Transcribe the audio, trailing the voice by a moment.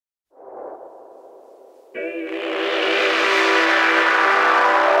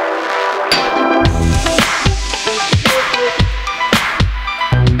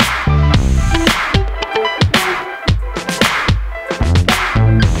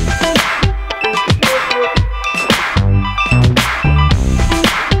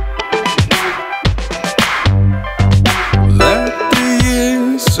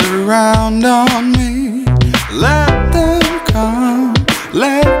Around on me, let them come,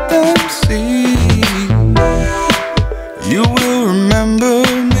 let them see. You will remember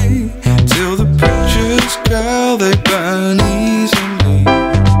me till the pictures, girl, they burn easily.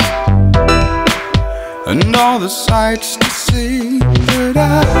 And all the sights to see, but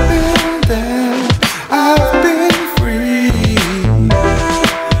I've been there, I've been free.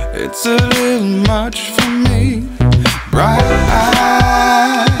 It's a little much for me,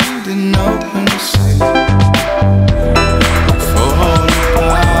 bright-eyed and open to see. Fall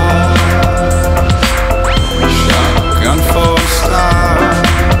apart, shotgun for a start.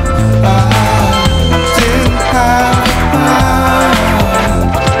 I didn't have time,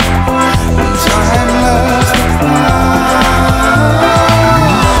 time loves the fire.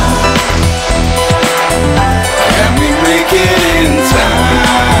 Can we make it in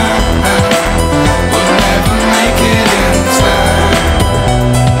time? We'll never make it in time.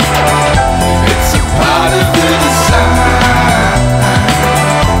 It's a part of the design.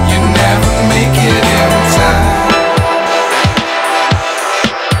 You never make it in time.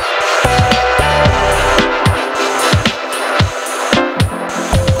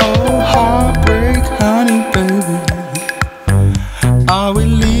 Oh, heartbreak, honey, baby, are we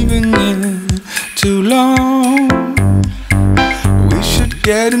leaving it too long? We should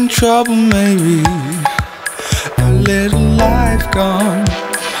get in trouble, maybe. A little life gone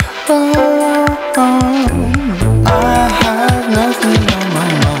wrong.